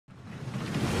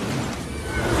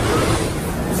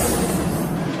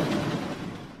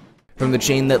From the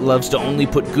chain that loves to only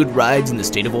put good rides in the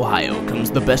state of Ohio comes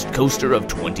the best coaster of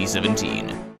 2017.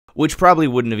 Which probably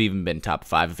wouldn't have even been top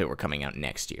 5 if it were coming out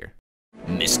next year.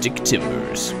 Mystic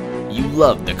Timbers. You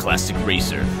loved the classic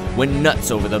racer, went nuts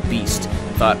over the beast,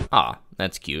 thought, ah,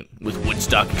 that's cute, with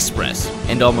Woodstock Express,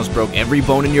 and almost broke every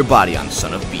bone in your body on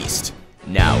Son of Beast.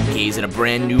 Now gaze at a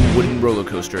brand new wooden roller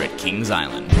coaster at Kings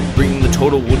Island, bringing the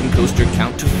total wooden coaster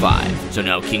count to 5. So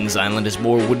now Kings Island is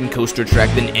more wooden coaster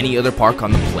track than any other park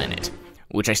on the planet.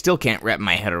 Which I still can't wrap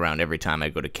my head around every time I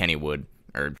go to Kennywood,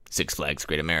 or Six Flags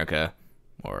Great America,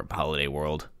 or Holiday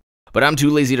World. But I'm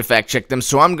too lazy to fact check them,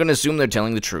 so I'm gonna assume they're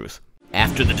telling the truth.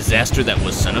 After the disaster that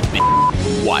was Son of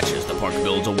Bitch, watch as the park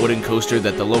builds a wooden coaster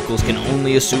that the locals can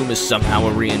only assume is somehow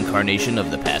a reincarnation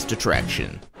of the past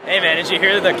attraction. Hey man, did you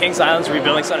hear that Kings Island's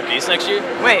rebuilding Son of Beast next year?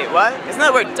 Wait, what? Isn't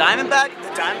that where the Diamondback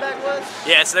was?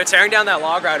 Yeah, so they're tearing down that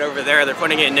log ride over there. They're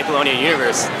putting it in Nickelodeon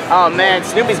Universe. Oh man,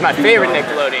 Snoopy's my favorite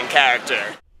Nickelodeon character.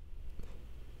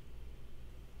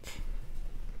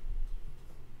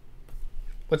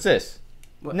 What's this?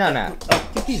 No.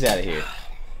 Get these out of here.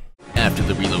 After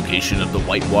the relocation of the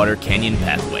Whitewater Canyon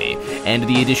Pathway and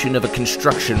the addition of a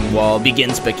construction wall,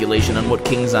 begins speculation on what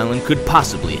Kings Island could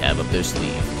possibly have up their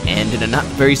sleeve. And in a not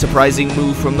very surprising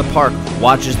move from the park,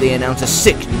 watch as they announce a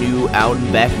sick new out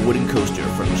and back wooden coaster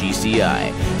from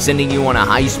GCI, sending you on a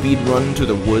high-speed run to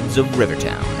the woods of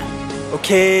Rivertown.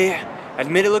 Okay, I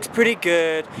admit it looks pretty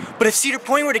good, but if Cedar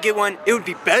Point were to get one, it would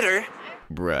be better.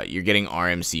 Bruh, you're getting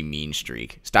RMC mean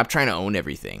streak. Stop trying to own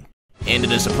everything. And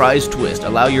in a surprise twist,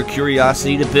 allow your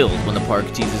curiosity to build when the park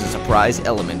teases a surprise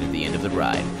element at the end of the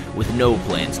ride, with no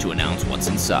plans to announce what's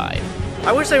inside.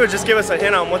 I wish they would just give us a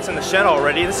hint on what's in the shed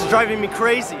already. This is driving me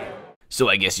crazy. So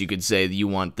I guess you could say that you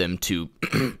want them to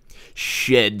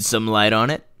shed some light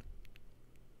on it?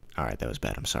 Alright, that was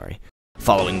bad, I'm sorry.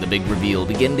 Following the big reveal,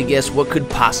 begin to guess what could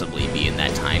possibly be in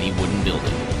that tiny wooden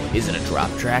building. Is it a drop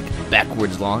track,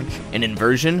 backwards launch, an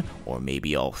inversion, or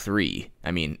maybe all 3?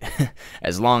 I mean,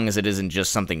 as long as it isn't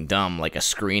just something dumb like a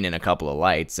screen and a couple of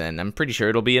lights, and I'm pretty sure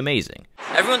it'll be amazing.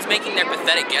 Everyone's making their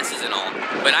pathetic guesses and all,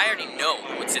 but I already know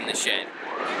what's in the shed.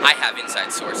 I have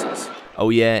inside sources.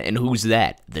 Oh yeah, and who's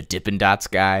that? The Dippin' Dots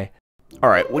guy?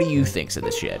 Alright, what do you think's in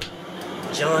the shed?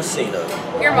 John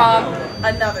Cena. Your mom.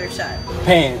 Another shed.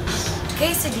 Pants.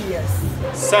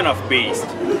 Quesadillas. Son of Beast.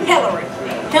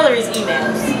 Hillary's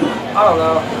emails. I don't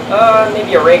know.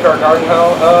 Maybe a rake or a garden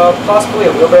hoe. Possibly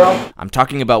a wheelbarrow. I'm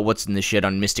talking about what's in the shed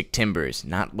on Mystic Timbers,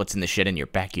 not what's in the shed in your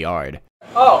backyard.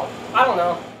 Oh, I don't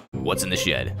know. What's in the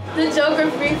shed? The Joker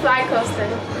Free Fly Coaster.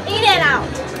 In and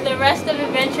out. The rest of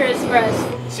Adventure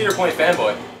Express. Cedar Point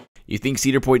fanboy. You think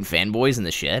Cedar Point fanboy's in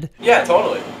the shed? Yeah,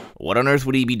 totally. What on earth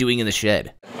would he be doing in the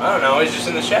shed? I don't know, he's just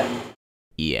in the shed.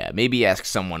 Yeah, maybe ask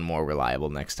someone more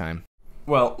reliable next time.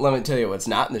 Well, let me tell you what's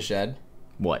not in the shed.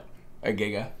 What? A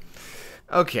giga.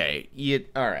 Okay,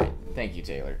 alright. Thank you,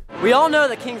 Taylor. We all know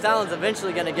that Kings Island's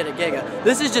eventually gonna get a Giga.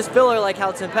 This is just filler like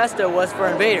how Tempesto was for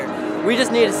Invader. We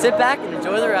just need to sit back and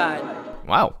enjoy the ride.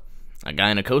 Wow, a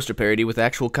guy in a coaster parody with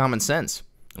actual common sense.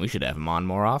 We should have him on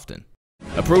more often.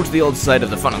 Approach the old site of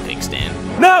the funnel cake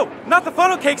stand. No, not the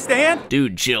funnel cake stand.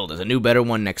 Dude, chill, there's a new better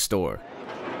one next door.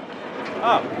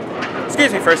 Oh,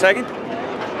 excuse me for a second.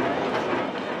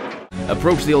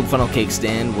 Approach the old funnel cake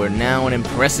stand where now an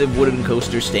impressive wooden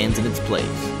coaster stands in its place,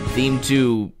 themed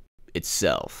to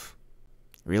itself.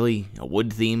 Really? A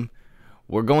wood theme?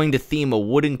 We're going to theme a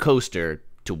wooden coaster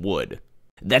to wood.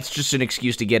 That's just an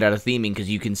excuse to get out of theming because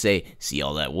you can say, see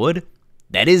all that wood?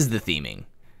 That is the theming.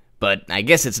 But I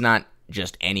guess it's not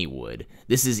just any wood.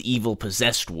 This is evil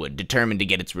possessed wood determined to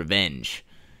get its revenge.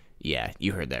 Yeah,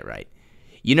 you heard that right.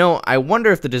 You know, I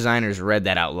wonder if the designers read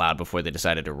that out loud before they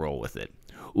decided to roll with it.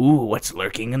 Ooh, what's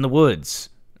lurking in the woods?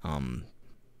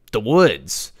 The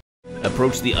woods.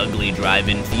 Approach the ugly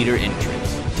drive-in theater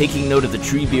entrance, taking note of the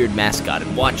Treebeard mascot,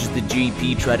 and watch as the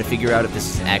GP try to figure out if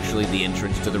this is actually the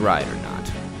entrance to the ride or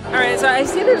not. Alright, so I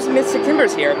see there's Mystic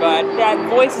Timbers here, but that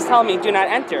voice is telling me do not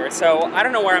enter, so I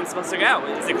don't know where I'm supposed to go.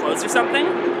 Is it closed or something?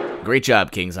 Great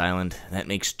job, Kings Island. That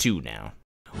makes 2 now.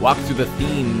 Walk through the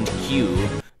themed queue.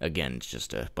 Again, it's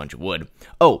just a bunch of wood.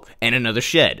 Oh, and another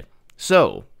shed.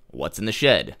 So, what's in the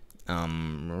shed?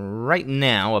 Right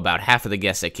now, about half of the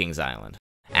guests at Kings Island.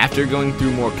 After going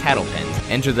through more cattle pens,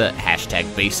 enter the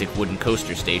 #basic wooden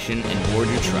coaster station and board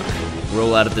your truck.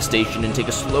 Roll out of the station and take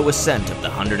a slow ascent of the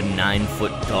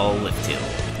 109-foot-tall lift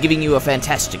hill, giving you a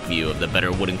fantastic view of the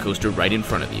better wooden coaster right in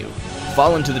front of you.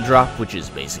 Fall into the drop, which is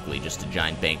basically just a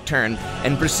giant bank turn,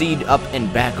 and proceed up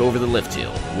and back over the lift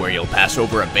hill, where you'll pass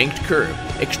over a banked curve,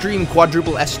 extreme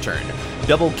quadruple S turn,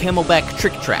 double camelback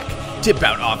trick track, Tip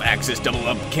out off-axis, double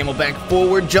up, camelback,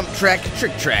 forward, jump track,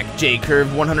 trick track, J-curve,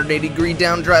 180-degree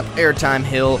down drop, airtime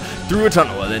hill, through a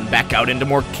tunnel, and then back out into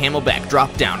more camelback,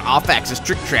 drop down, off-axis,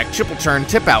 trick track, triple turn,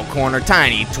 tip out corner,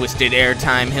 tiny, twisted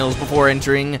airtime hills before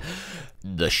entering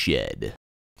the shed.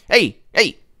 Hey,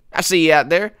 I see you out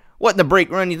there. What in the brake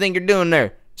run you think you're doing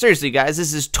there? Seriously, guys,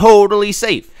 this is totally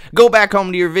safe. Go back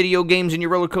home to your video games and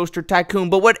your roller coaster tycoon,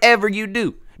 but whatever you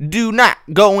do, do not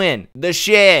go in the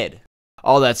shed.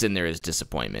 All that's in there is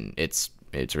disappointment. It's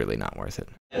really not worth it.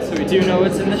 So we do know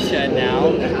what's in the shed now.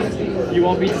 You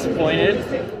won't be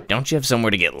disappointed. Don't you have somewhere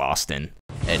to get lost in?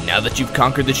 And now that you've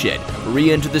conquered the shed,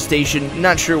 re-enter the station,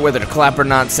 not sure whether to clap or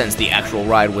not since the actual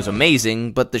ride was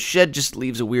amazing, but the shed just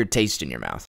leaves a weird taste in your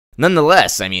mouth.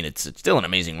 Nonetheless, I mean, it's still an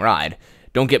amazing ride.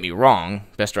 Don't get me wrong,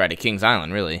 best ride at Kings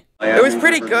Island, really. It was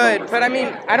pretty good, but I mean,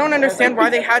 I don't understand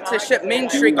why they had to ship Main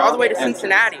Street all the way to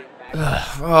Cincinnati.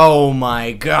 Oh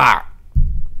my god.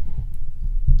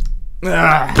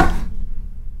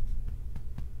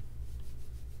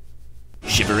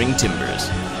 Shivering Timbers.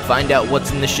 Find out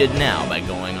what's in the shed now by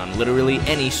going on literally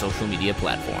any social media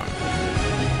platform.